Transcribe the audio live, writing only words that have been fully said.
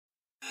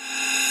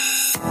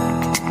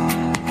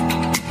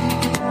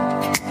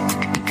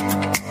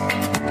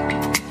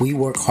We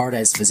work hard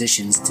as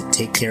physicians to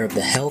take care of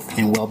the health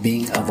and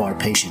well-being of our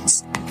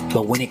patients.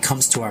 But when it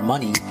comes to our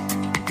money,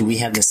 do we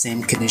have the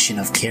same condition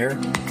of care?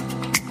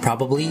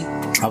 Probably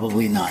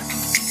not.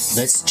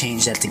 Let's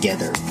change that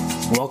together.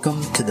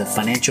 Welcome to the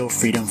Financial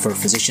Freedom for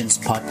Physicians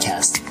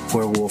podcast,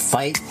 where we'll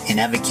fight and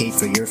advocate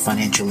for your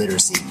financial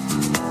literacy.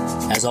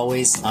 As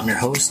always, I'm your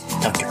host,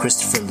 Dr.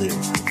 Christopher Liu.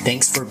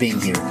 Thanks for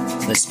being here.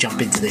 Let's jump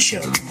into the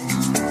show.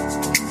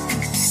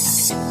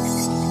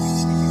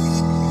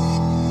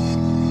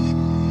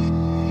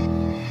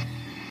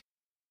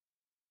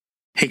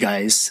 Hey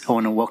guys, I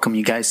want to welcome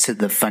you guys to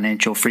the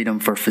Financial Freedom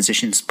for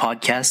Physicians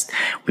podcast.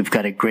 We've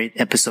got a great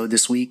episode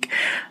this week.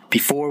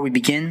 Before we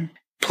begin,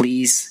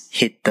 please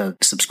hit the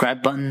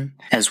subscribe button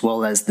as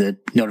well as the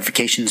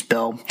notifications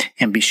bell,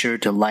 and be sure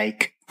to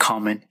like,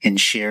 comment,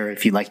 and share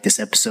if you like this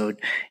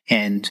episode.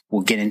 And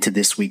we'll get into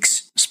this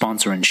week's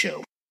sponsor and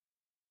show.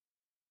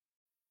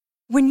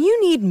 When you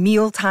need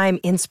mealtime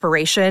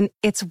inspiration,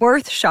 it's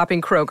worth shopping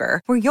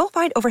Kroger, where you'll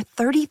find over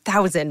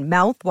 30,000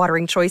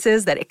 mouth-watering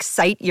choices that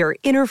excite your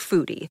inner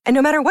foodie. And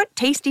no matter what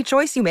tasty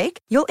choice you make,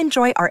 you'll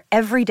enjoy our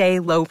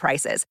everyday low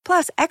prices,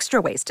 plus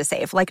extra ways to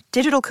save, like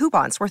digital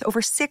coupons worth over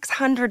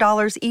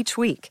 $600 each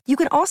week. You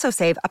can also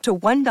save up to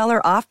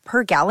 $1 off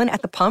per gallon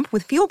at the pump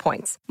with fuel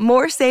points.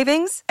 More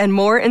savings and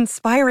more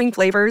inspiring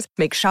flavors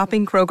make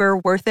shopping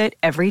Kroger worth it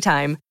every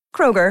time.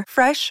 Kroger,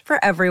 fresh for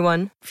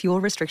everyone.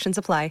 Fuel restrictions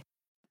apply.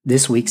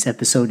 This week's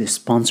episode is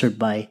sponsored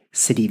by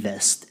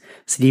CityVest.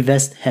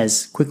 CityVest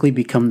has quickly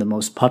become the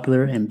most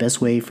popular and best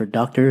way for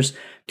doctors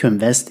to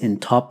invest in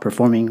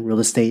top-performing real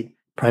estate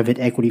private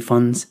equity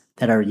funds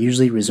that are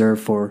usually reserved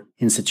for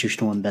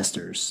institutional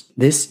investors.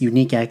 This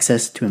unique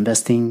access to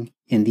investing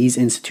in these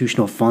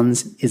institutional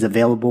funds is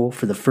available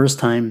for the first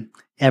time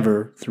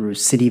ever through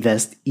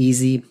CityVest's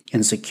easy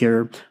and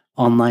secure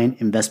online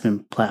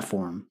investment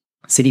platform.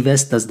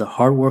 CityVest does the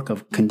hard work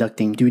of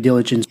conducting due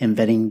diligence and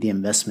vetting the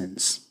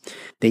investments.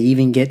 They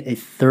even get a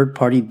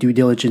third-party due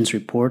diligence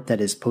report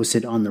that is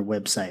posted on their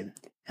website.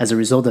 As a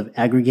result of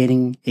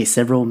aggregating a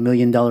several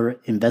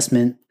million-dollar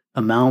investment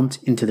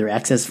amount into their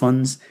access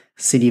funds,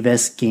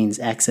 CityVest gains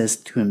access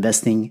to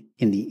investing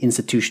in the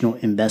institutional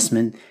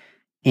investment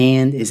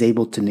and is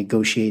able to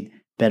negotiate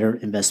better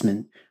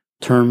investment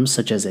terms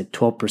such as a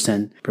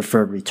 12%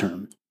 preferred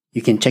return.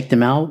 You can check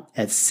them out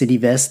at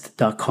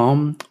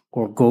cityvest.com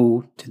or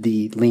go to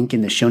the link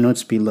in the show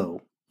notes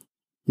below.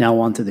 Now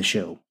on to the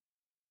show.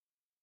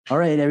 All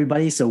right,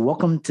 everybody. So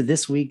welcome to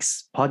this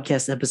week's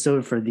podcast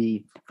episode for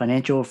the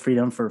Financial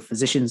Freedom for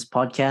Physicians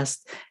podcast.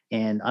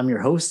 And I'm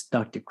your host,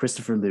 Dr.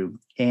 Christopher Liu.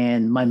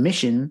 And my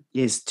mission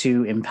is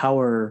to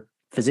empower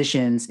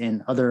physicians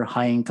and other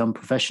high-income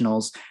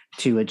professionals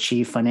to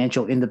achieve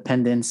financial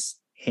independence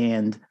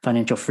and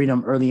financial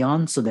freedom early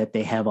on so that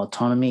they have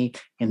autonomy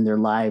in their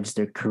lives,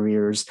 their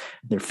careers,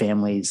 their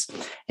families.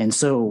 And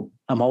so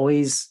I'm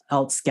always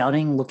out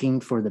scouting, looking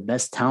for the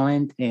best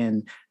talent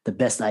and the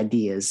best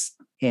ideas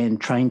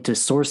and trying to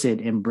source it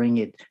and bring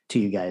it to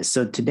you guys.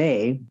 So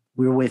today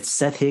we're with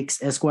Seth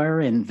Hicks, Esquire,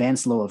 and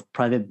Vance Lowe of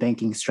Private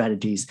Banking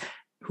Strategies,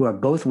 who are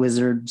both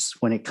wizards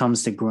when it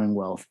comes to growing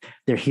wealth.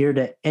 They're here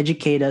to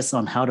educate us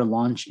on how to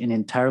launch an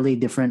entirely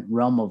different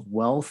realm of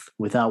wealth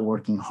without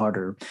working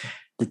harder.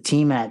 The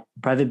team at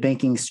Private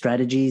Banking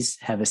Strategies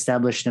have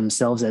established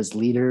themselves as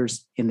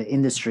leaders in the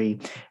industry,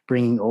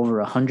 bringing over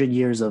 100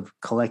 years of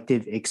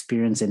collective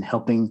experience in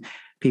helping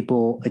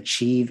people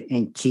achieve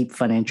and keep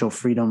financial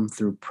freedom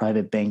through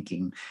private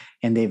banking.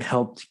 And they've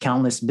helped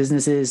countless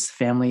businesses,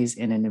 families,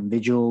 and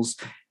individuals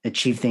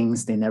achieve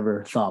things they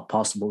never thought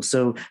possible.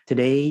 So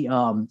today,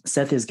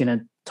 Seth is going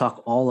to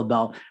talk all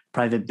about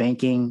private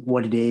banking,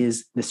 what it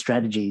is, the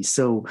strategies.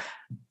 So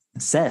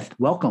Seth,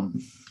 welcome.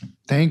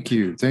 Thank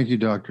you. Thank you,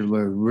 Dr.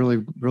 Liu.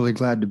 Really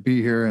glad to be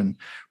here and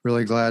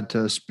really glad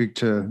to speak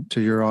to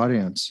your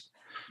audience.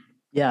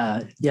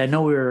 Yeah. I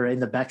know we were in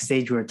the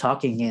backstage, we were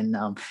talking and,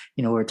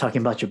 we were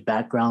talking about your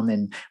background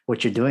and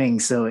what you're doing.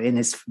 So, and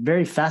it's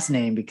very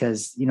fascinating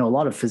because, a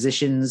lot of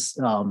physicians,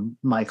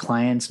 my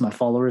clients, my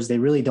followers, they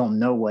really don't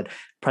know what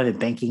private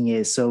banking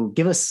is. So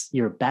give us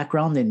your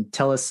background and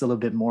tell us a little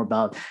bit more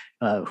about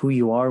who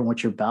you are and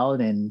what you're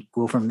about and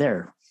go from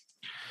there.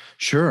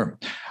 Sure.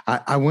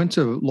 I went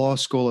to law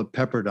school at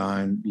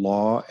Pepperdine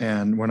Law,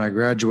 and when I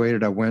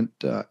graduated, I went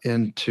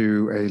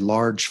into a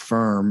large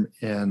firm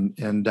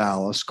in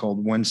Dallas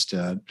called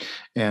Winstead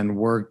and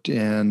worked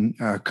in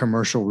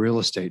commercial real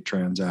estate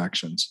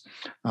transactions.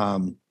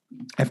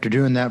 After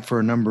doing that for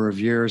a number of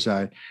years,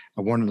 I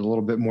wanted a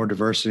little bit more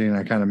diversity, and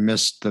I kind of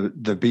missed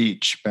the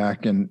beach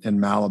back in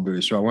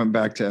Malibu. So I went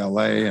back to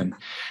LA and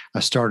I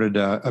started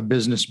a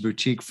business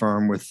boutique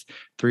firm with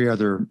three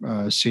other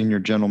senior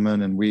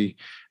gentlemen, and we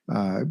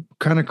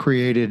kind of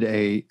created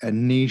a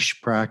niche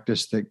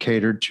practice that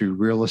catered to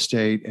real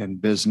estate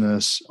and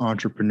business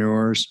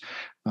entrepreneurs.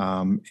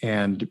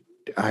 And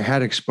I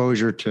had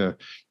exposure to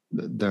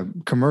the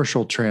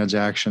commercial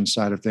transaction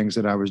side of things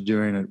that I was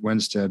doing at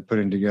Winstead,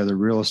 putting together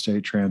real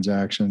estate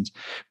transactions,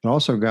 but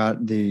also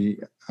got the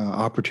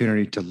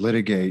opportunity to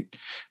litigate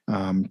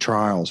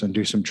trials and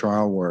do some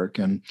trial work.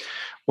 And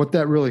what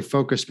that really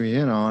focused me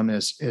in on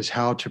is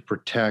how to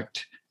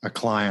protect a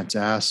client's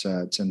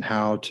assets and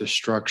how to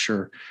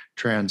structure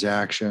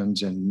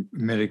transactions and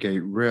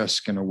mitigate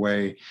risk in a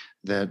way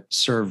that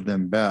served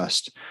them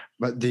best.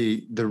 But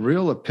the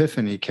real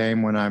epiphany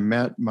came when I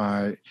met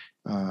my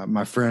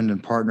friend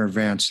and partner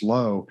Vance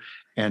Lowe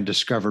and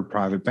discovered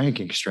private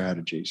banking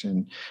strategies.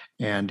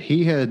 And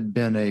he had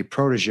been a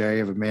protege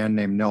of a man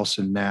named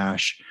Nelson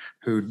Nash,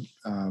 who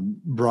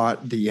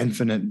brought the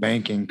infinite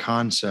banking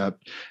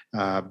concept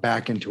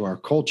back into our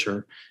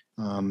culture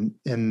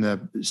in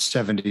the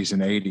 70s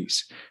and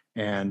 80s.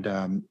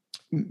 And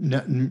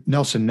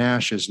Nelson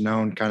Nash is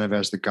known kind of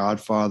as the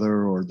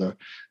godfather or the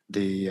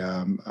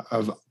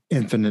of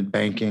infinite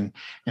banking.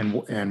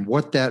 And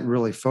what that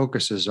really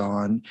focuses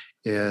on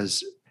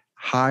is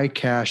high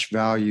cash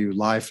value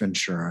life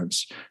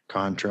insurance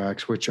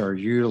contracts, which are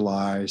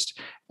utilized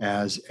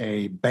as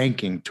a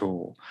banking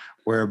tool,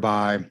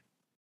 whereby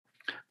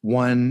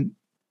one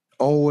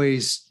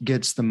always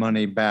gets the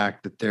money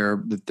back that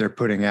they're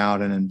putting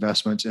out in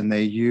investments, and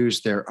they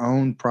use their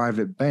own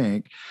private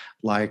bank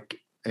like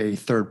a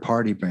third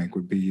party bank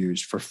would be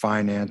used for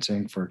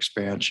financing, for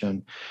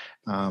expansion.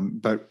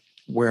 But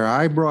where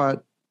I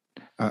brought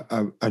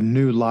a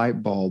new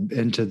light bulb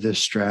into this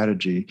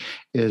strategy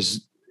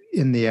is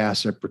in the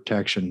asset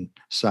protection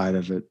side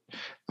of it.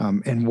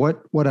 And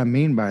what I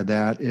mean by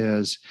that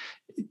is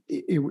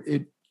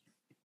it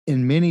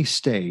in many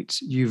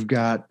states, you've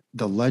got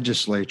the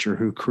legislature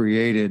who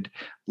created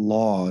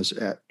laws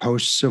at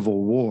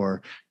post-Civil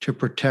War to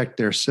protect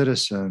their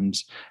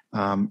citizens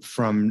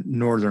from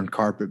northern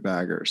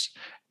carpetbaggers.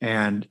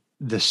 And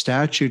the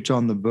statutes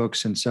on the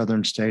books in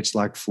southern states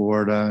like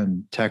Florida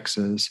and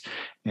Texas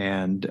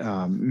and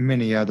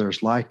many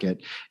others like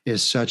it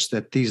is such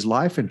that these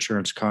life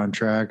insurance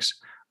contracts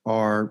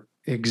are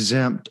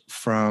exempt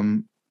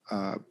from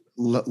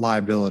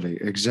liability,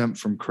 exempt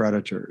from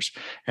creditors.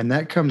 And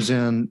that comes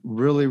in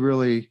really,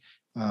 really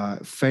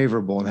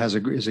favorable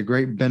and is a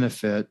great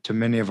benefit to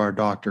many of our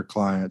doctor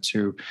clients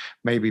who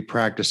may be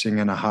practicing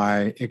in a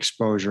high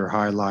exposure,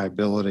 high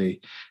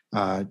liability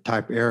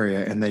type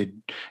area. And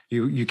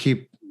you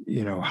keep,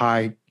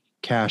 high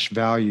cash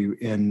value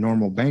in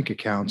normal bank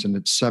accounts, and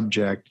it's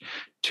subject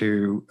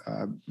to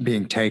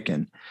being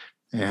taken.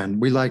 And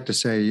we like to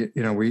say,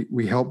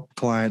 we help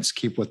clients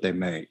keep what they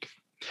make.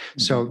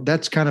 So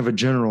that's kind of a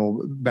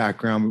general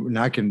background, and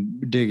I can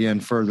dig in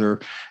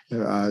further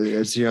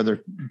as the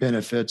other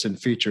benefits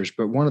and features.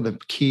 But one of the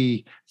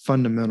key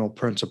fundamental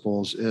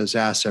principles is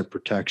asset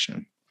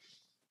protection.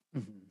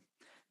 Mm-hmm.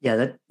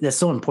 Yeah, that's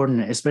so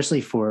important,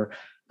 especially for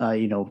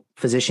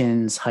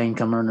physicians, high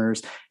income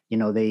earners.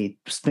 We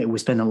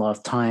spend a lot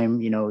of time.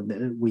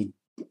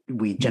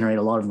 We generate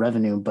a lot of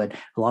revenue, but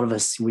a lot of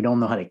us, we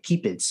don't know how to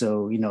keep it.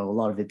 So a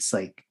lot of it's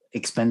like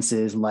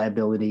expenses,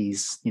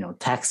 liabilities,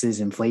 taxes,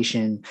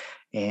 inflation,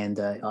 and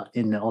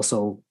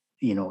also,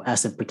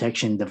 asset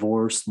protection,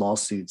 divorce,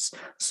 lawsuits.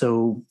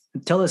 So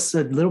tell us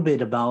a little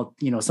bit about,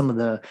 some of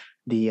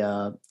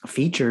the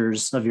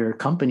features of your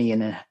company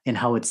and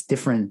how it's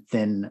different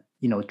than,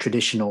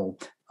 traditional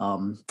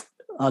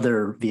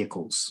other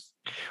vehicles.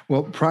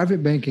 Well,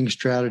 private banking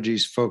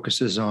strategies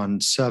focuses on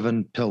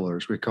 7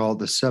 pillars. We call it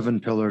the 7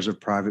 pillars of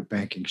private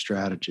banking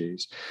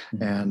strategies.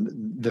 Mm-hmm.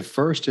 And the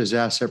first is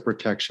asset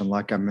protection,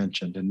 like I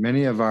mentioned. And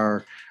many of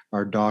our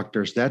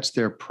doctors, that's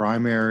their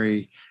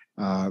primary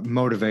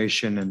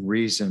motivation and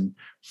reason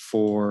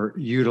for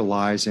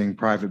utilizing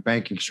private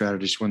banking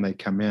strategies when they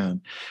come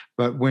in.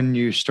 But when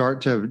you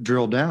start to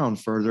drill down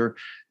further,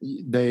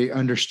 they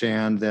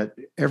understand that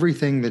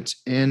everything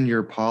that's in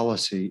your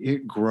policy,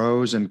 it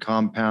grows and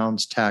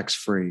compounds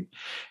tax-free,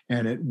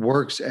 and it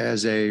works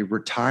as a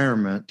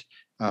retirement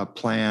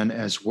plan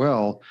as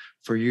well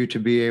for you to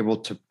be able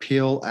to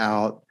peel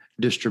out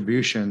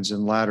distributions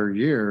in latter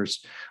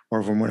years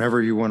or from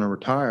whenever you want to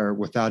retire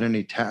without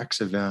any tax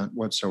event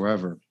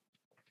whatsoever.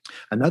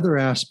 Another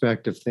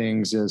aspect of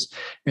things is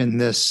in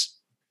this,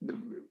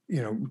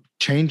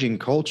 changing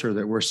culture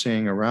that we're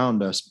seeing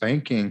around us,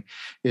 banking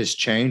is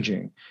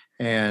changing,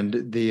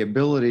 and the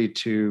ability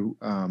to,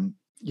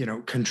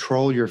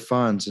 control your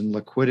funds and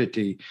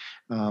liquidity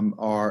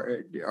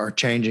are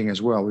changing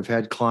as well. We've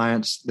had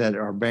clients that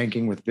are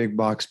banking with big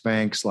box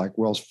banks like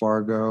Wells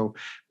Fargo,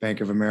 Bank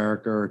of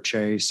America, or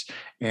Chase,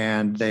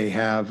 and they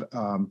have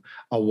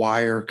a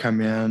wire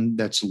come in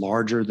that's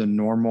larger than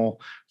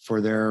normal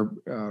for their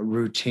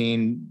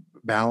routine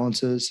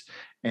balances,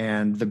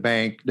 and the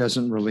bank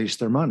doesn't release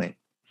their money.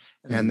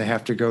 And they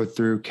have to go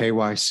through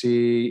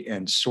KYC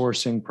and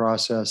sourcing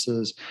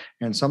processes,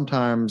 and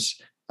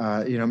sometimes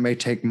it may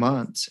take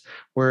months.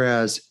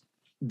 Whereas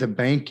the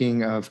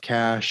banking of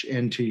cash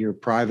into your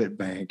private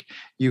bank,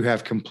 you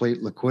have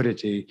complete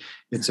liquidity.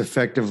 It's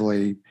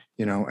effectively,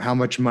 how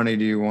much money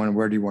do you want and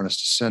where do you want us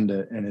to send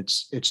it? And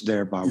it's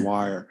there by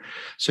wire.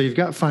 So you've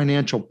got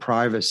financial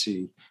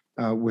privacy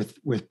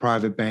with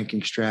private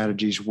banking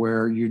strategies,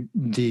 where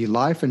the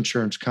life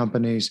insurance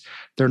companies,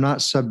 they're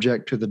not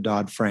subject to the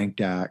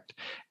Dodd-Frank Act,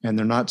 and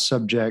they're not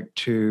subject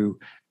to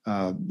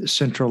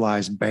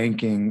centralized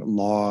banking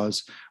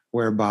laws,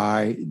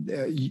 whereby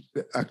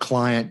a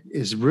client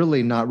is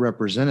really not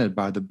represented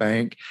by the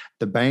bank.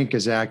 The bank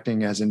is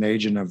acting as an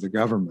agent of the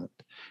government.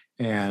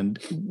 And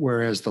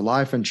whereas the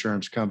life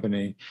insurance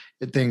company,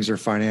 things are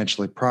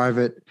financially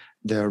private,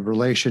 the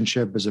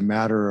relationship is a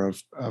matter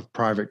of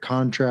private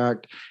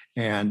contract,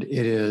 and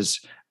it is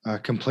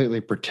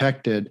completely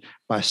protected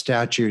by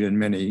statute in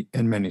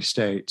many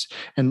states.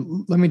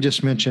 And let me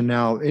just mention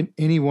now,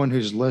 anyone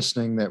who's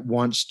listening that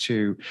wants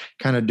to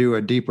kind of do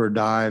a deeper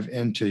dive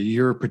into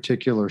your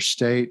particular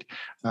state,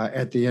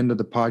 at the end of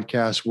the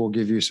podcast, we'll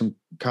give you some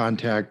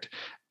contact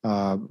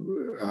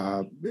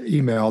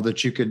email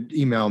that you could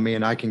email me,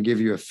 and I can give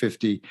you a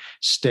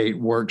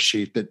 50-state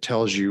worksheet that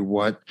tells you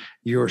what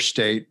your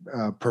state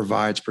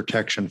provides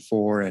protection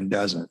for and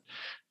doesn't,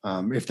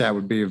 if that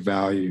would be of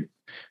value.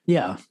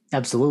 Yeah,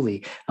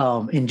 absolutely.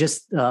 And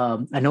just,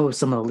 I know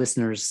some of the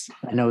listeners,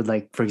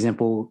 like, for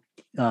example,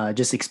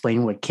 just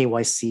explain what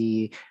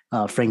KYC,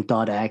 Frank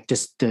Dodd Act,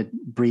 just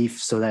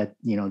brief so that,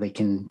 they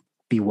can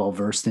be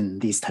well-versed in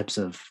these types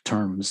of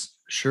terms.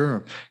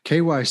 Sure.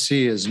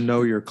 KYC is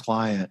Know Your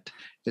Client.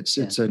 It's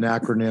an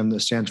acronym that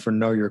stands for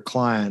Know Your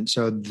Client.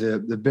 So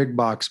the big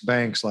box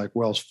banks like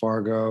Wells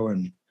Fargo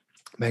and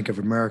Bank of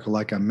America,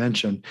 like I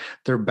mentioned,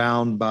 they're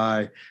bound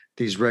by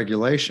these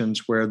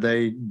regulations where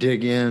they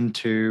dig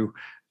into,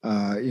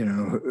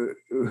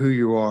 who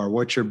you are,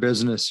 what your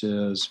business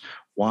is,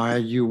 why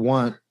you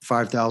want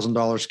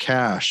 $5,000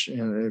 cash,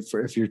 and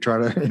if you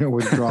try to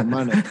withdraw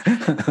money,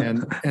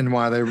 and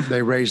why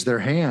they raise their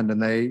hand,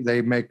 and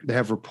they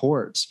have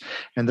reports,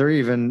 and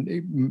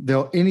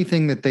they'll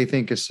anything that they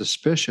think is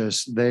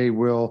suspicious, they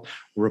will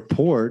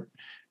report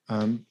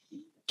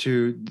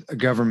to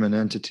government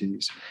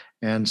entities.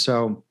 And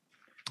so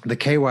the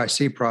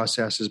KYC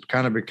process has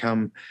kind of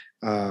become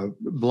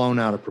blown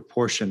out of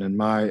proportion, in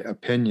my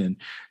opinion,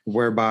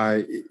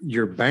 whereby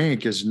your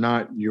bank is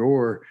not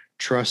your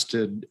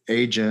trusted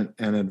agent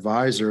and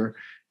advisor.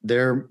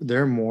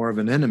 They're more of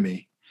an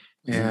enemy.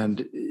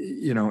 And,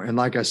 and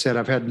like I said,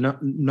 I've had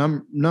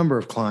number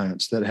of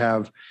clients that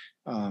have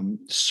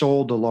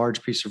sold a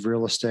large piece of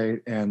real estate,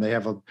 and they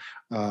have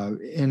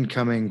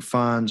incoming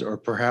funds, or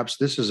perhaps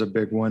this is a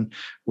big one,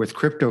 with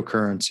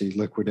cryptocurrency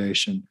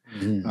liquidation.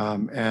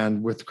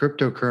 And with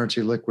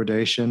cryptocurrency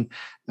liquidation,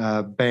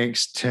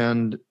 banks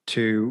tend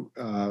to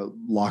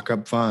lock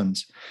up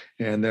funds,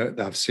 and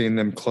I've seen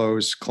them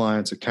close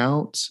clients'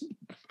 accounts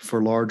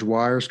for large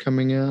wires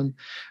coming in.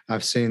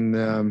 I've seen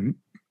them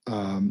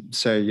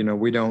say,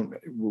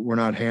 we're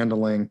not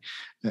handling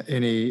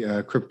any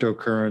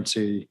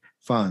cryptocurrency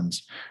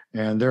funds.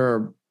 And there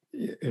are,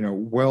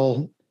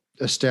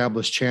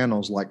 well-established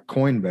channels like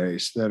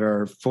Coinbase that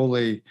are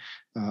fully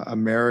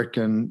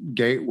American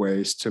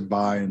gateways to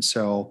buy and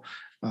sell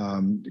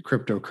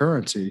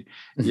cryptocurrency.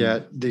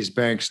 Yet these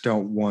banks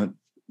don't want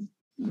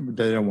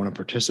to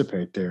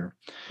participate there.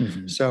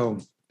 So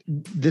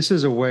this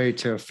is a way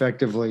to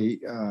effectively,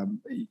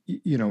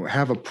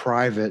 have a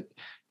private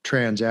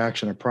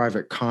transaction, a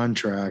private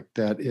contract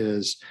that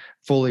is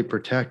fully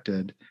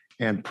protected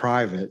and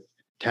private,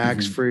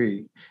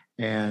 tax-free,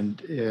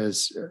 and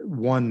is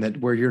one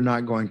where you're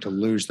not going to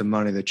lose the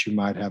money that you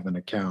might have in an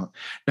account.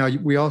 Now,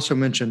 we also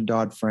mentioned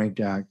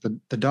Dodd-Frank Act.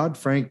 The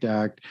Dodd-Frank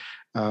Act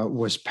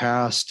was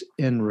passed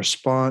in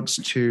response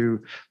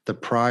to the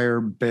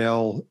prior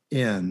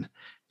bail-in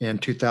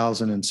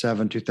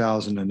 2007,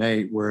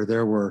 2008, where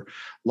there were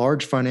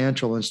large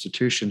financial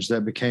institutions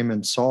that became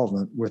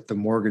insolvent with the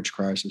mortgage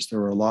crisis. There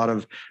were a lot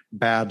of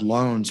bad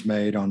loans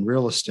made on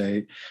real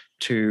estate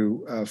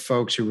to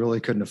folks who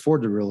really couldn't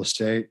afford the real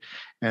estate.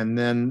 And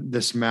then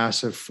this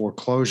massive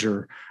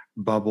foreclosure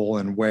bubble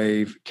and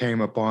wave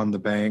came upon the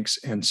banks,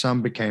 and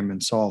some became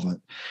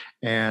insolvent.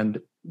 And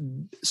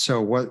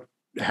so what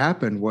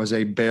happened was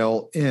a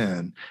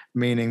bail-in,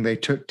 meaning they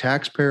took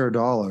taxpayer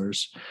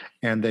dollars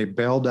and they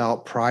bailed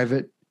out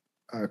private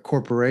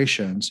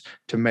corporations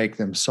to make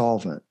them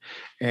solvent.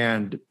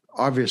 And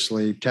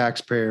obviously,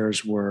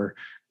 taxpayers were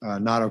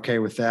not okay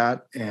with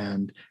that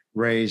and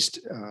raised,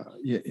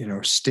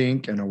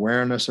 stink and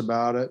awareness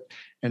about it.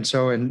 And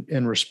so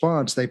in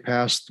response, they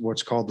passed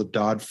what's called the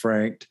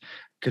Dodd-Frank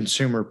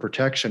Consumer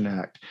Protection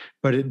Act,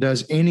 but it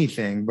does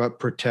anything but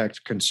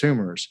protect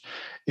consumers.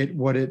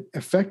 What it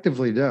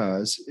effectively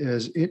does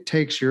is it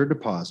takes your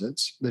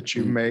deposits that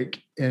you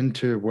make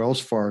into Wells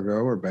Fargo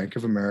or Bank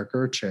of America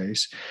or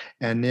Chase,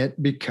 and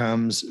it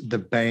becomes the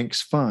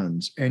bank's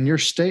funds. And your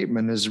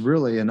statement is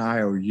really an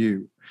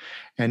IOU.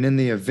 And in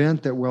the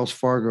event that Wells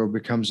Fargo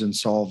becomes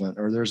insolvent,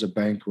 or there's a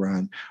bank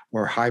run,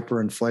 or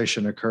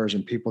hyperinflation occurs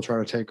and people try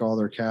to take all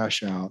their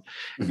cash out,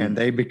 and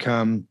they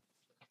become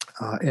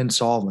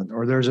insolvent,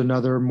 or there's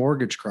another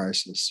mortgage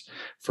crisis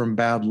from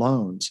bad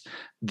loans,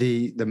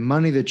 the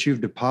money that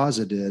you've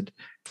deposited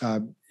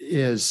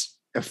is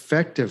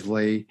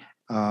effectively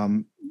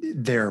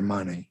their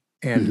money,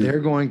 and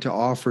they're going to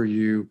offer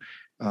you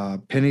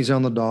pennies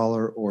on the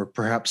dollar or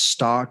perhaps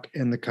stock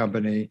in the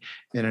company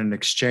in an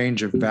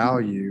exchange of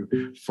value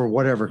for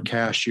whatever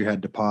cash you had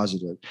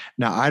deposited.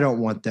 Now, I don't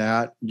want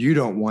that. You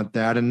don't want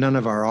that. And none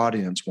of our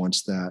audience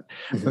wants that.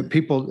 Mm-hmm. But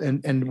people,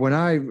 and when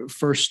I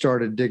first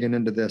started digging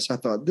into this, I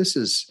thought this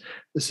is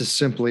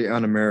simply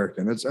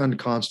un-American. It's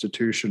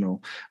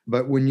unconstitutional.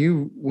 But when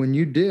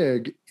you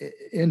dig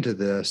into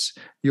this,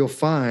 you'll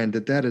find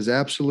that is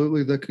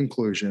absolutely the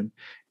conclusion,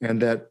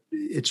 and that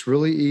it's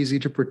really easy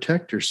to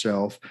protect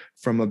yourself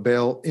from a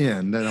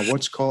bail-in. Then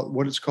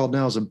what it's called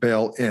now is a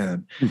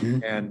bail-in. Mm-hmm.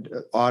 And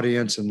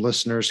audience and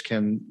listeners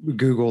can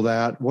Google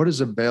that. What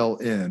is a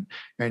bail-in?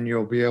 And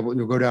you'll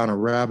go down a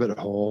rabbit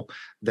hole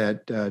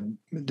that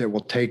will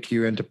take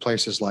you into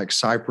places like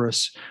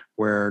Cyprus,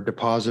 where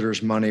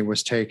depositors' money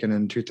was taken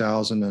in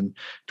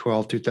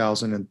 2012,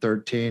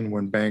 2013,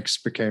 when banks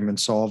became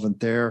insolvent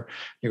there.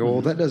 You go,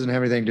 well, that doesn't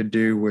have anything to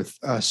do with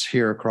us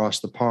here across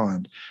the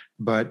pond.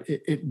 But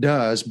it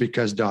does,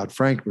 because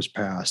Dodd-Frank was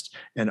passed.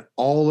 And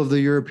all of the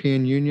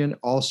European Union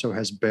also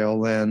has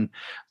bail-in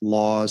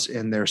laws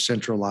in their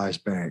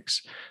centralized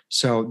banks.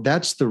 So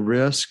that's the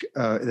risk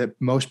that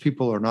most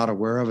people are not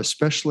aware of,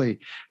 especially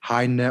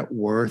high net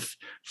worth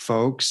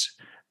folks,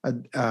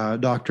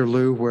 Dr.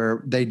 Lou,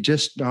 where they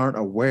just aren't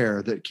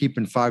aware that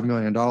keeping $5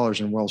 million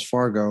in Wells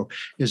Fargo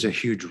is a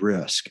huge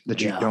risk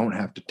that you don't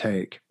have to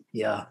take.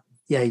 Yeah.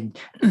 Yeah.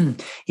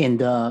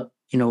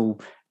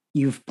 And,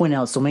 you've pointed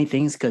out so many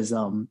things, because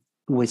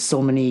with so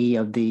many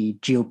of the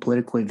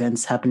geopolitical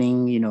events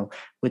happening,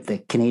 with the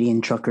Canadian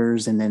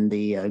truckers, and then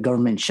the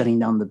government shutting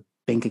down the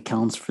bank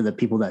accounts for the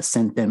people that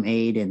sent them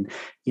aid, and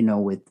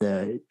with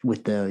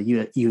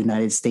the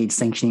United States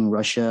sanctioning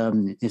Russia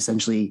and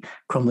essentially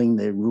crumbling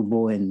the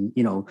ruble, and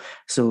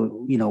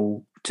so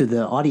to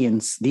the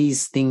audience,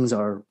 these things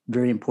are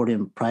very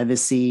important.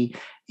 Privacy,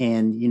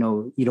 and you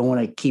don't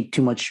want to keep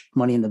too much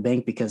money in the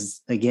bank,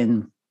 because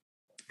again,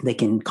 they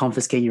can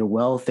confiscate your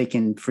wealth. They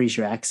can freeze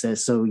your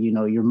access. So,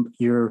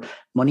 your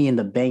money in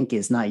the bank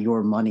is not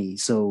your money.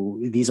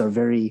 So these are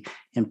very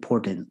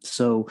important.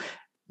 So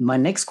my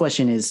next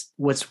question is,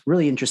 what's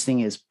really interesting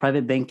is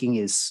private banking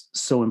is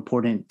so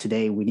important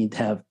today. We need to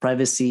have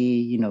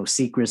privacy,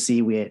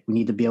 secrecy. We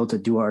need to be able to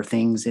do our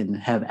things and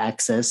have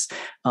access.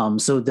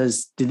 So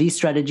do these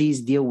strategies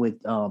deal with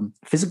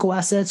physical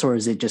assets, or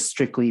is it just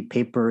strictly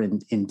paper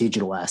and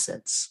digital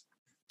assets?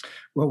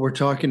 Well, we're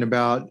talking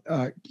about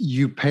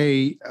you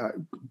pay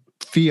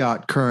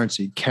fiat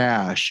currency,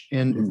 cash,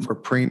 for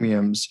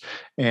premiums,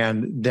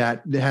 and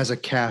that has a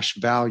cash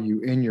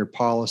value in your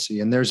policy.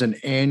 And there's an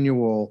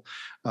annual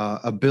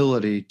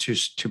ability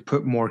to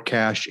put more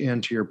cash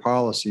into your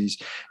policies,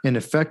 in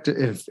effect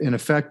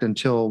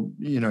until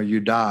you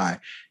die.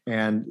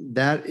 And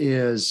that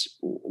is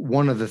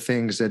one of the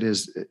things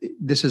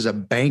this is a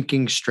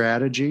banking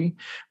strategy,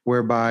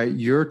 whereby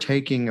you're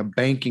taking a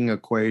banking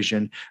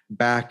equation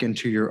back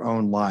into your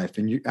own life.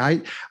 And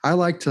I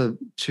like to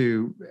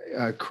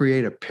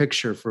create a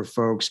picture for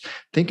folks.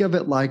 Think of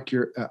it like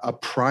you're a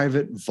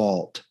private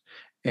vault,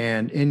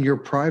 and in your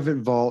private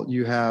vault,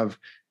 you have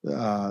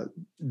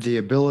the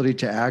ability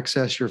to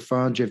access your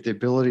funds, you have the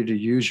ability to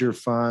use your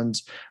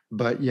funds,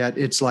 but yet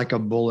it's like a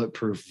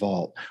bulletproof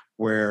vault,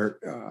 where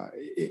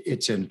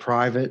it's in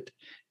private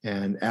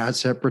and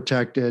asset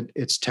protected.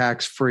 It's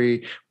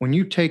tax-free. When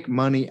you take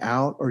money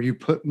out or you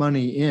put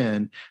money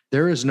in,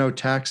 there is no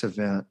tax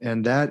event,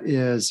 and that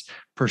is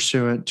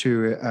pursuant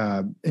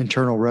to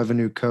Internal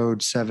Revenue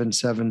Code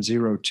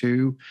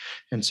 7702.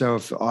 And so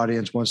if the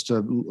audience wants to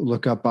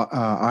look up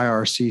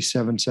IRC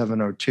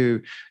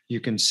 7702, you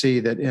can see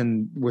that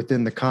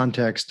within the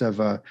context of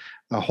a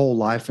whole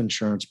life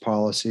insurance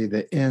policy,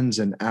 the ins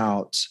and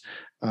outs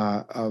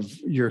of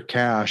your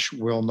cash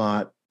will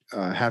not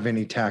have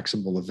any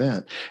taxable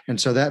event. And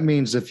so that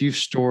means if you've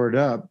stored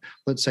up,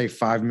 let's say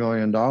 $5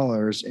 million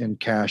in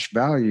cash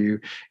value,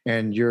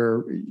 and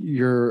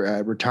you're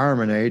at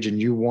retirement age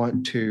and you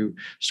want to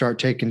start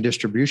taking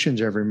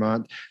distributions every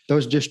month,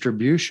 those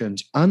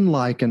distributions,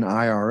 unlike an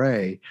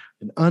IRA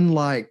and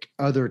unlike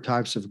other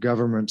types of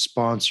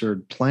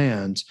government-sponsored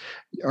plans,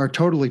 are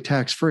totally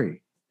tax-free.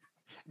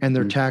 And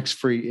they're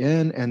tax-free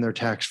in and they're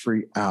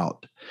tax-free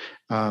out.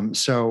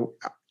 So,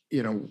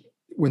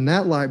 when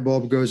that light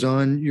bulb goes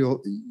on,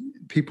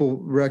 people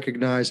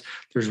recognize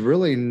there's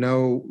really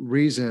no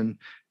reason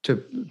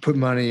to put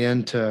money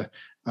into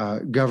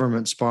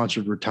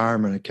government-sponsored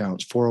retirement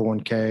accounts,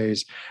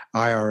 401ks,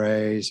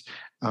 IRAs,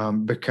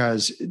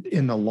 because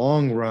in the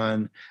long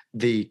run,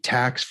 the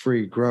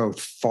tax-free growth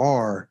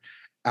far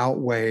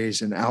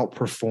outweighs and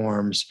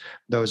outperforms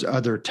those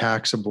other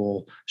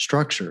taxable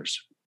structures.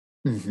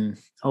 Mm-hmm.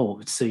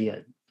 Oh, so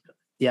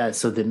yeah.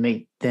 So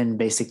then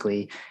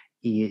basically,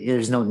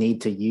 there's no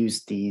need to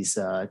use these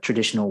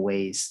traditional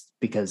ways,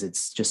 because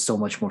it's just so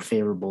much more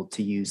favorable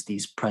to use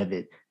these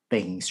private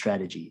banking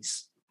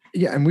strategies.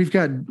 Yeah, and we've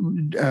got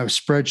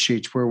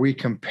spreadsheets where we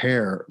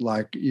compare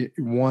like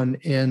one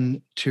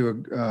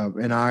into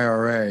an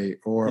IRA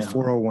or a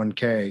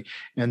 401k,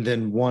 and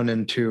then one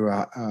into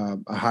a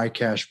high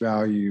cash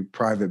value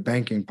private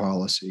banking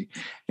policy,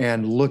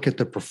 and look at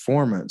the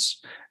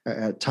performance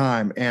at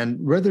time.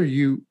 And whether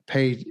you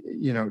pay,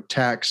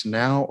 tax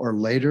now or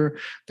later,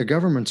 the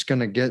government's going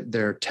to get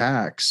their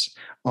tax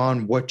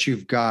on what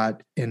you've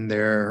got in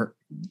their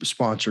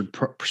sponsored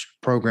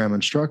program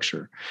and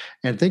structure.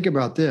 And think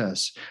about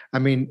this. I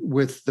mean,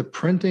 with the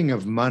printing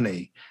of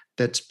money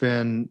that's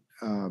been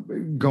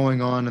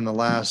going on in the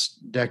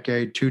last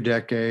decade, 2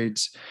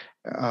 decades,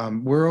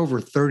 we're over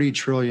 $30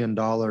 trillion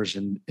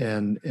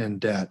in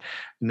debt.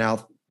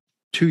 Now,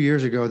 2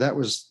 years ago, that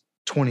was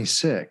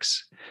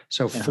 26.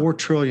 So $4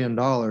 trillion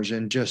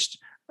in just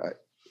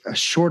a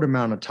short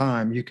amount of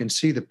time. You can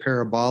see the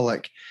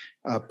parabolic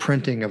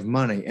printing of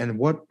money. And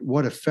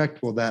what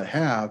effect will that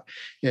have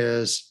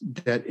is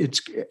that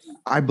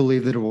I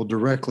believe that it will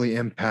directly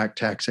impact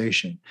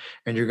taxation.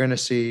 And you're going to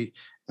see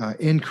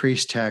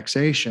increased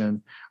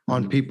taxation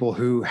on people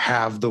who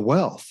have the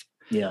wealth.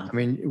 Yeah. I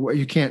mean,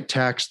 you can't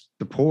tax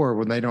the poor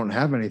when they don't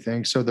have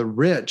anything. So the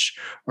rich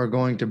are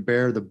going to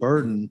bear the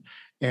burden,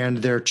 and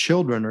their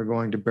children are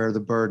going to bear the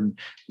burden.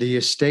 The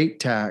estate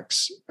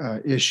tax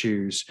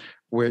issues,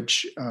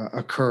 which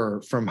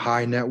occur from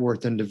high net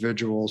worth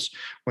individuals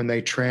when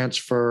they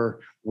transfer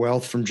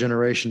wealth from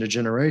generation to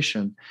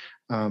generation.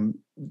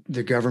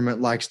 The government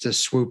likes to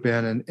swoop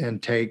in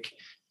and take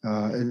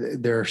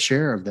their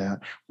share of that.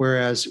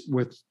 Whereas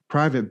with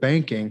private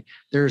banking,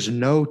 there's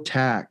no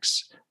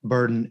tax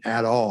burden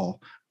at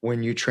all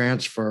when you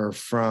transfer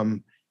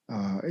from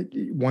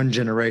one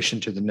generation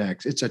to the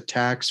next. It's a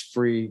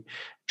tax-free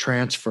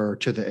transfer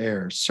to the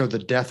heirs. So the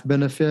death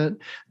benefit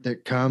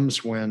that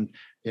comes when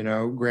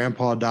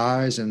grandpa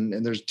dies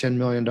and there's $10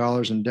 million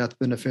in death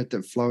benefit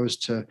that flows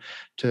to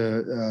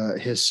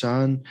his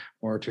son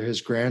or to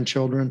his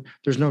grandchildren,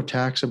 there's no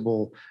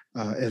taxable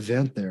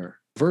event there.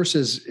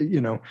 Versus,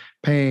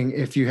 paying,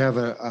 if you have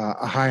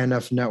a high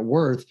enough net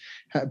worth,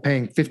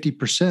 paying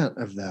 50%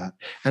 of that.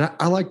 And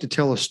I like to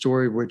tell a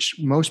story which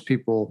most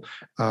people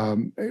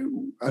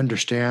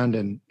understand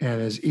and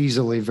is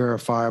easily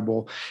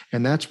verifiable.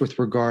 And that's with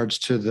regards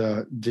to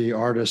the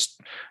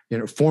artist,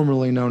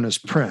 formerly known as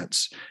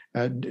Prince.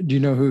 Do you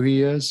know who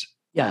he is?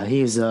 Yeah, he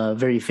is a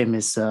very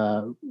famous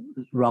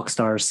rock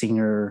star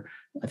singer.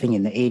 I think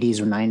in the 80s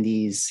or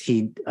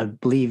 90s. I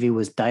believe he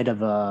died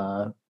of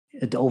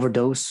an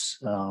overdose.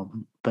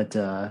 But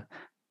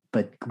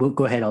we'll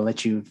go ahead. I'll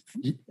let you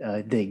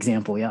the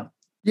example. Yeah.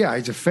 Yeah,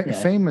 he's a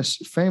famous,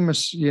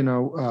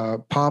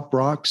 pop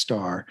rock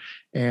star,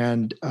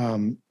 and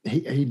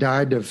he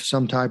died of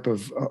some type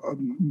of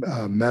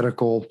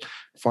medical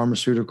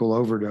pharmaceutical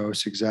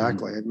overdose.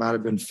 Exactly, It might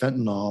have been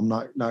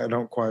fentanyl. I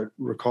don't quite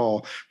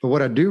recall, but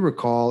what I do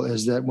recall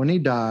is that when he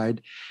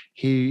died,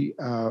 he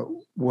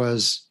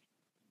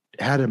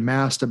had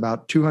amassed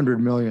about $200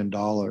 million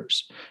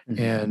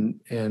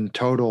in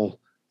total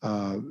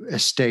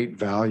estate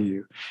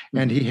value.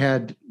 And he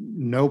had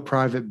no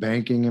private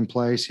banking in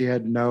place. He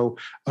had no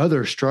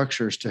other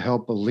structures to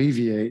help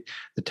alleviate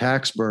the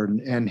tax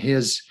burden. And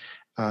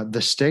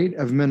the state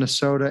of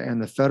Minnesota and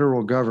the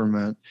federal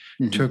government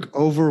took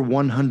over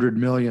 $100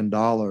 million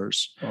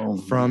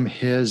from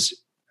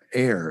his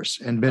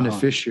heirs and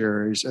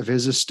beneficiaries of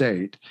his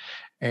estate.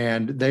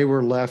 And they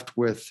were left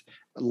with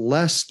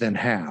less than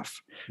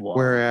half. Wow.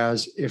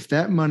 Whereas if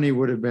that money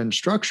would have been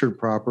structured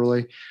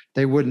properly,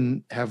 they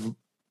wouldn't have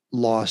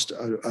lost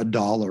a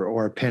dollar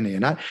or a penny.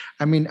 And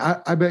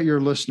I bet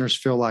your listeners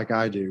feel like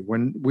I do.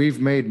 When we've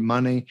made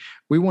money,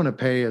 we want to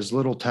pay as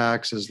little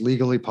tax as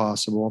legally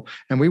possible.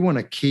 And we want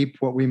to keep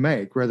what we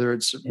make, whether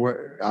it's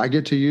where I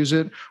get to use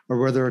it or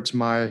whether it's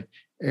my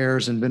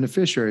heirs and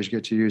beneficiaries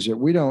get to use it.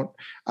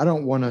 I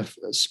don't want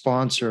to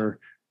sponsor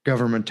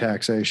government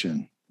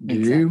taxation. Do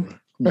you?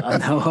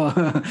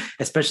 No,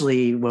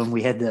 especially when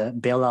we had to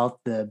bail out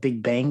the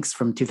big banks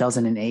from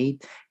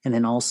 2008, and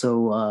then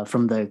also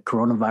from the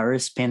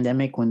coronavirus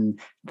pandemic when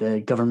the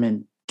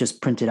government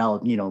just printed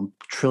out,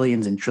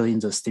 trillions and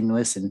trillions of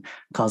stimulus and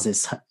caused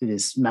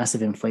this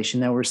massive inflation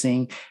that we're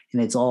seeing.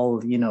 And it's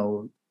all,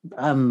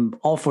 I'm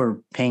all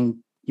for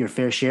paying your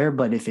fair share,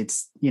 but if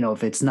it's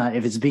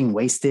being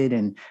wasted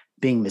and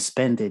being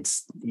misspent,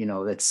 it's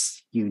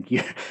it's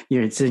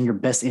in your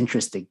best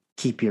interest to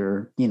keep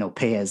your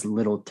pay as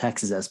little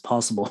taxes as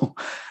possible.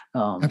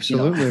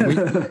 Absolutely.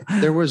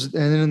 There was,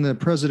 and in the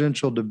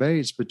presidential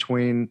debates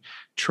between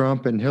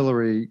Trump and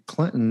Hillary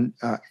Clinton,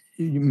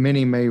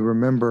 many may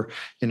remember,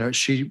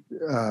 she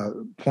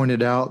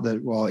pointed out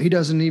that, well, he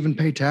doesn't even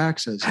pay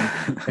taxes.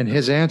 And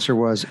his answer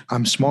was,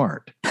 I'm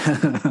smart.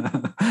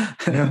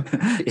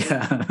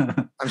 Yeah.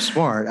 I'm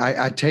smart.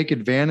 I take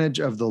advantage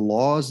of the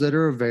laws that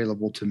are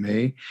available to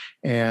me,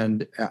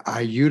 and I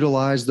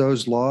utilize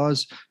those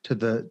laws to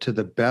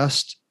the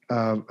best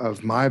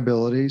of my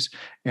abilities.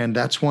 And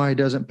that's why he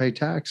doesn't pay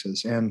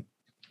taxes. And,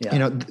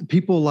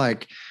 people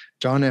like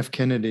John F.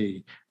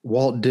 Kennedy,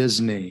 Walt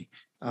Disney,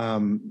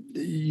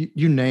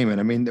 you name it.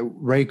 I mean,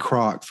 Ray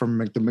Kroc from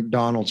the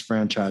McDonald's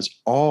franchise,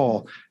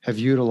 all have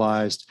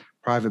utilized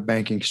private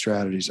banking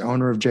strategies,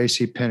 owner of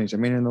J.C. Penney's. I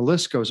mean, and the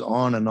list goes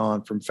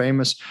on, from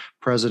famous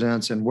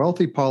presidents and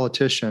wealthy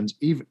politicians.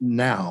 Even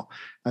now,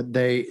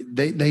 they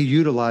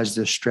utilize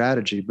this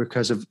strategy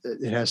because it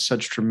has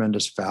such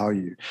tremendous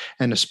value,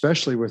 and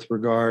especially with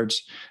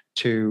regards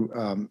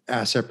to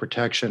asset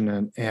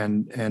protection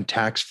and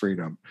tax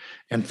freedom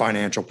and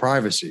financial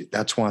privacy.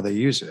 That's why they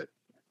use it.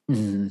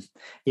 Mm-hmm.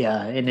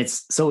 Yeah. And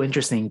it's so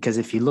interesting because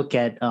if you look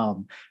at,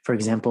 for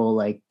example,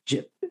 like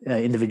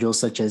individuals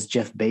such as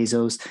Jeff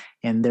Bezos,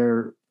 and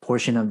their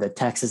portion of the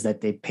taxes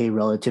that they pay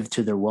relative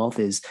to their wealth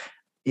is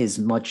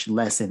much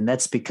less. And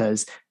that's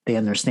because they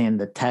understand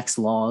the tax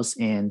laws.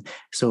 And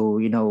so,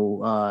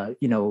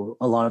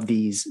 a lot of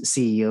these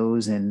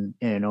CEOs and,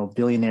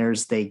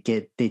 billionaires, they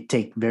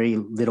take very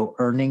little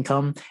earned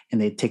income, and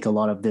they take a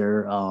lot of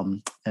their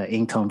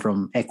income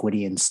from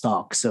equity and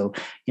stock. So,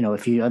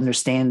 if you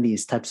understand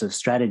these types of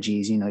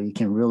strategies, you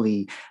can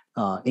really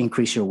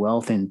increase your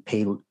wealth and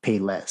pay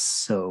less.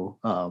 So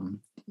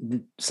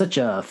such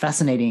a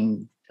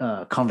fascinating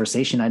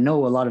conversation. I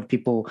know a lot of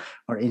people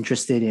are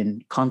interested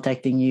in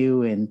contacting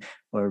you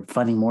or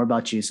finding more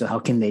about you. So how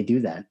can they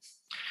do that?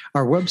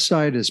 Our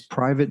website is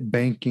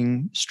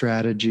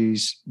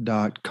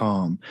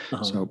privatebankingstrategies.com.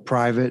 Uh-huh. So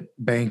private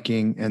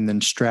banking and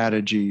then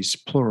strategies,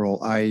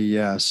 plural,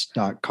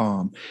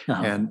 IES.com.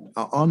 Uh-huh. And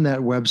on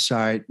that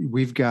website,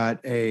 we've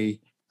got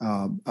a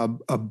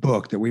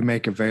book that we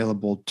make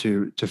available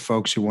to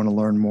folks who want to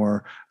learn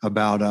more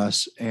about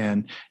us.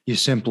 And you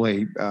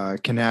simply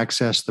can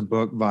access the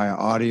book via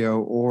audio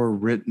or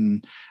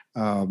written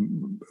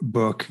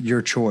book,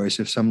 your choice.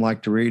 If some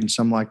like to read and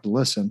some like to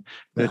listen,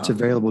 but it's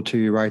available to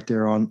you right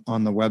there on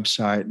the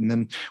website. And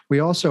then we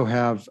also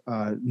have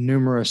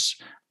numerous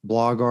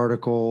blog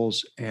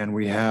articles, and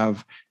we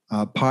have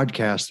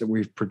podcasts that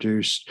we've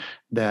produced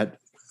that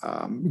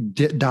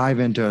dive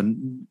into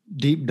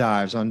deep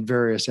dives on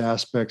various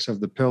aspects of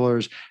the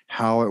pillars,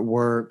 how it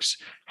works,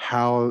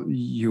 how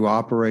you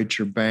operate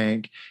your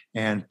bank.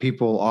 And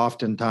people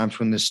oftentimes,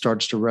 when this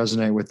starts to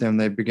resonate with them,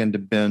 they begin to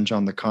binge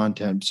on the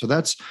content. So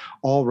that's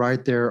all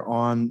right there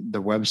on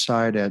the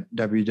website at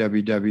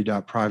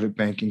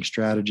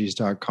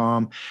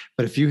www.privatebankingstrategies.com.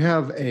 But if you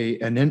have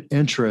an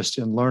interest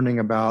in learning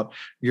about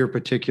your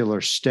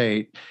particular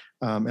state,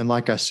 and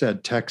like I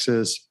said,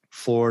 Texas,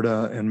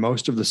 Florida, and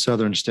most of the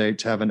southern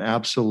states have an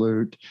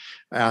absolute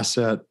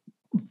asset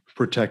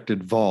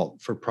protected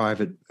vault for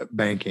private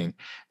banking,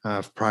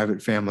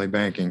 private family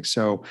banking.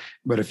 So,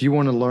 but if you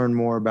want to learn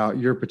more about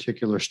your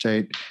particular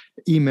state,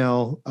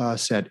 email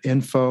us at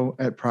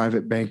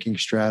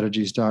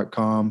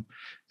info@privatebankingstrategies.com.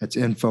 That's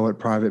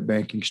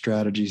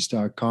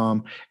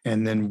info@privatebankingstrategies.com.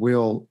 And then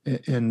we'll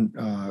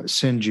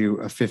send you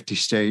a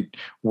 50-state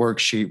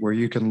worksheet where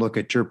you can look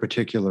at your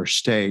particular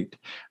state.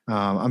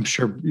 I'm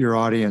sure your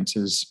audience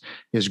is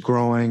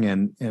growing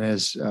and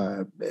is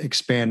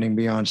expanding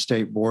beyond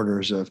state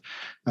borders of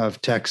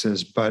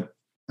Texas. But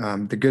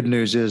the good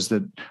news is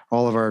that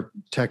all of our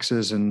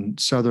Texas and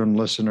Southern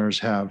listeners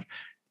have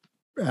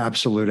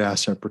absolute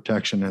asset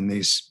protection in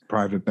these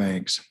private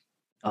banks.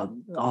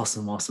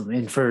 Awesome.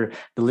 And for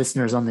the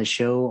listeners on the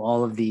show,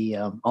 all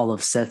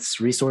of Seth's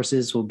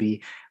resources will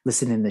be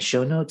listed in the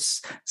show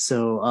notes.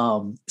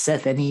 So,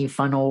 Seth, any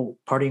final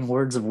parting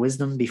words of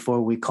wisdom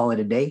before we call it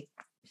a day?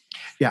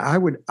 Yeah, I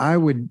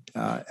would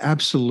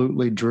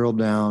absolutely drill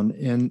down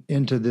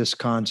into this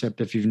concept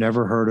if you've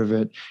never heard of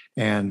it,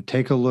 and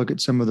take a look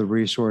at some of the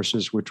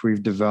resources which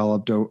we've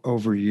developed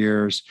over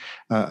years,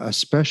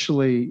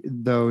 especially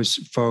those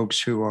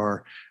folks who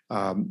are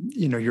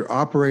you're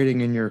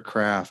operating in your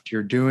craft,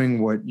 you're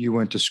doing what you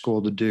went to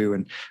school to do.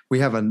 And we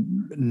have a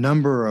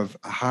number of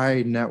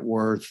high net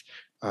worth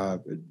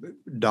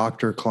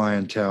doctor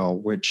clientele,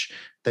 which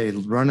they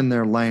run in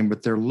their lane,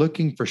 but they're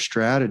looking for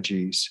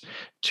strategies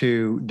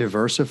to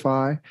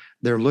diversify.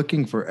 They're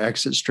looking for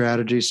exit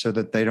strategies so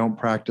that they don't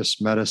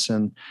practice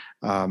medicine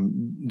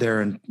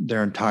their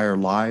entire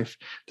life.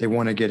 They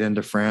want to get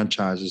into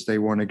franchises. They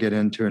want to get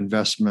into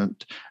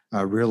investment,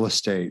 real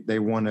estate. They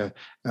want to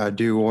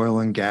do oil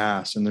and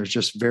gas. And there's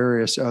just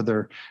various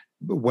other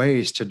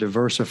ways to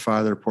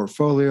diversify their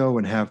portfolio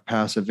and have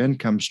passive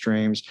income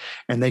streams.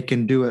 And they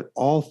can do it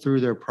all through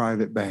their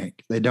private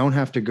bank. They don't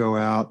have to go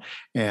out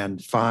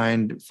and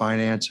find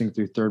financing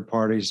through third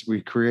parties.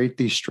 We create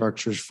these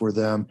structures for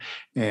them,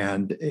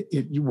 and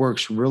it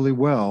works really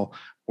well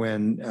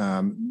when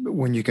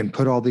you can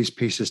put all these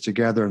pieces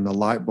together and the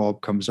light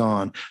bulb comes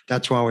on.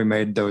 That's why we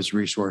made those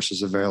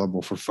resources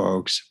available for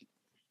folks.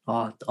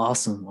 Oh,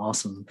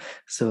 awesome.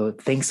 So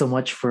thanks so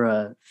much for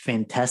a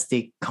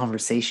fantastic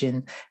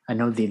conversation. I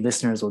know the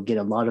listeners will get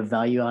a lot of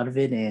value out of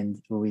it, and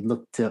we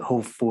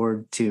hope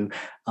forward to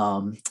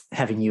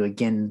having you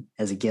again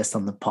as a guest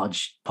on the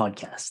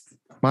podcast.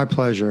 My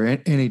pleasure.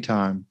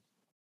 Anytime.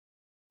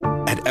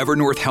 At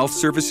Evernorth Health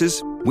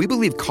Services, we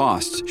believe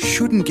costs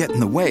shouldn't get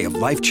in the way of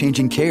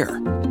life-changing care,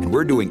 and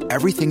we're doing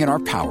everything in our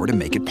power to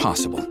make it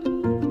possible.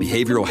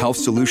 Behavioral health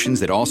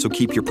solutions that also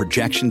keep your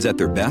projections at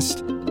their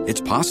best?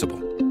 It's possible.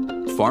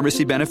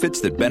 Pharmacy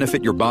benefits that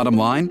benefit your bottom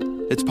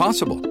line? It's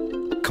possible.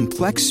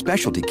 Complex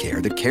specialty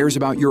care that cares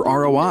about your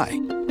ROI?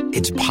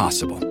 It's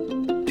possible.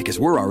 Because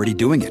we're already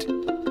doing it.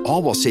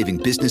 All while saving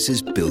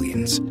businesses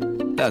billions.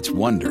 That's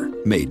Wonder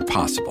made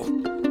possible.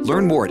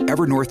 Learn more at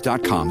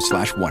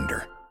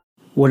evernorth.com/wonder.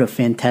 What a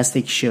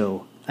fantastic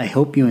show. I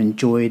hope you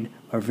enjoyed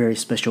our very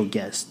special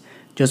guest.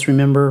 Just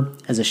remember,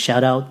 as a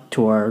shout out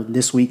to our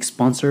this week's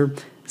sponsor,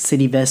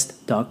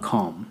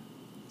 CityVest.com.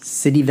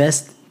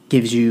 CityVest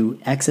gives you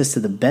access to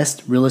the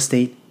best real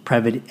estate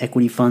private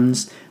equity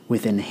funds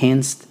with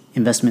enhanced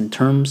investment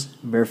terms,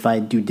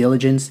 verified due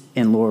diligence,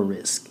 and lower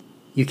risk.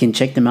 You can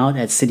check them out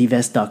at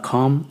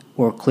cityvest.com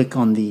or click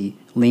on the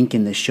link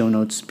in the show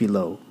notes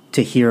below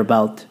to hear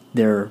about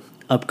their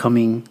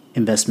upcoming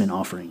investment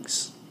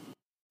offerings.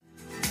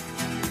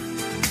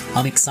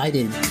 I'm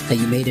excited that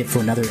you made it for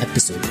another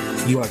episode.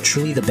 You are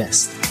truly the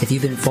best. If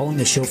you've been following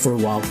the show for a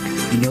while,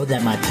 you know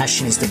that my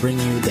passion is to bring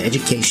you the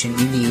education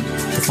you need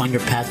to find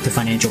your path to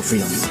financial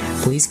freedom.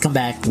 Please come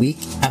back week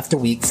after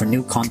week for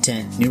new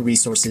content, new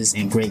resources,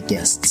 and great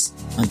guests.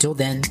 Until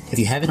then, if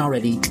you haven't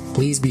already,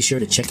 please be sure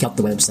to check out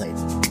the website,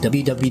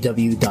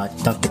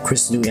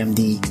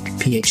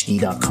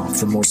 www.drchrislewmdphd.com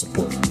for more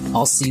support.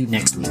 I'll see you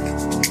next week.